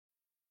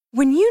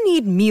When you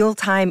need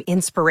mealtime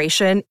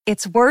inspiration,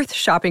 it's worth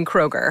shopping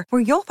Kroger,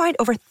 where you'll find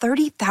over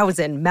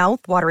 30,000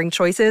 mouth-watering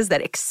choices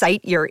that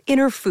excite your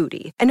inner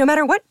foodie. And no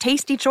matter what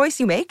tasty choice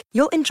you make,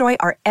 you'll enjoy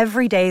our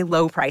everyday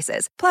low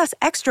prices, plus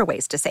extra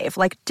ways to save,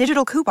 like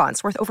digital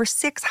coupons worth over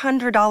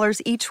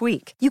 $600 each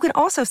week. You can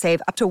also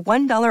save up to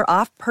 $1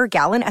 off per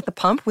gallon at the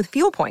pump with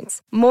fuel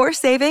points. More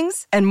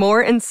savings and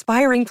more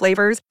inspiring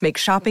flavors make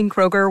shopping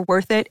Kroger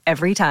worth it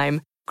every time.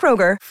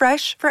 Kroger,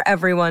 fresh for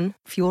everyone.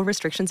 Fuel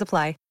restrictions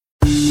apply.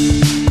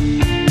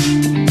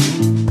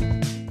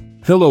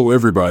 Hello,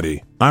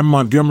 everybody. I'm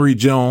Montgomery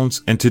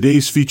Jones, and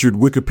today's featured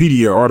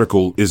Wikipedia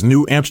article is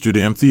New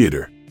Amsterdam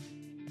Theatre.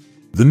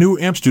 The New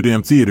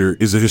Amsterdam Theatre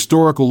is a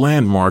historical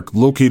landmark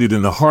located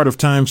in the heart of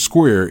Times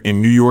Square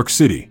in New York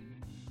City.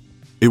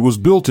 It was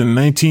built in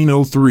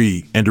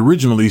 1903 and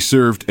originally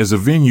served as a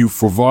venue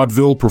for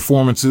vaudeville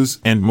performances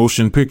and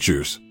motion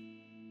pictures.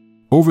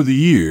 Over the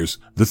years,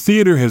 the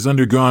theater has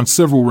undergone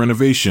several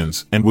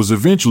renovations and was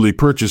eventually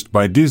purchased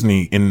by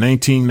Disney in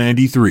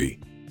 1993.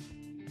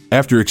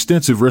 After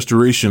extensive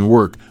restoration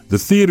work, the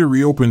theater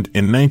reopened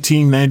in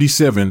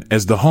 1997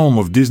 as the home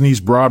of Disney's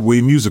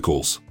Broadway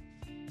musicals.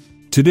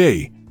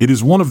 Today, it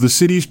is one of the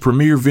city's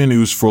premier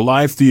venues for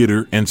live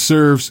theater and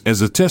serves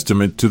as a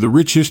testament to the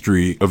rich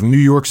history of New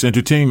York's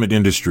entertainment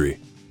industry.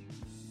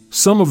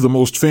 Some of the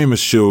most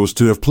famous shows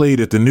to have played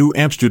at the New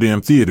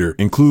Amsterdam Theatre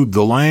include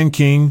The Lion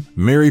King,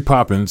 Mary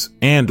Poppins,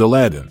 and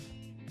Aladdin.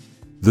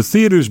 The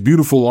theater's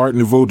beautiful Art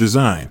Nouveau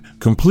design,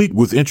 complete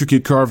with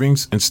intricate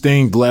carvings and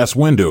stained glass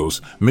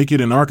windows, make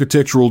it an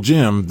architectural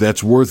gem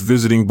that's worth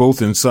visiting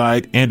both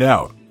inside and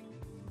out.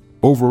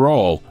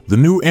 Overall, the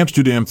New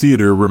Amsterdam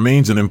Theatre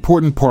remains an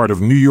important part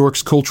of New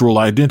York's cultural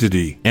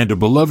identity and a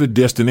beloved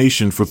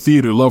destination for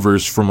theater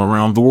lovers from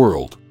around the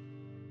world.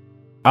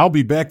 I'll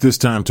be back this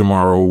time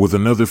tomorrow with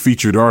another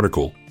featured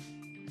article.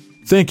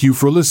 Thank you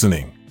for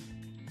listening.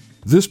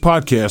 This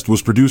podcast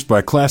was produced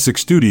by Classic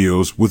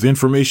Studios with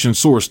information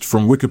sourced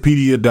from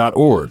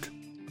Wikipedia.org.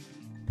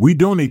 We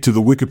donate to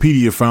the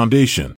Wikipedia Foundation,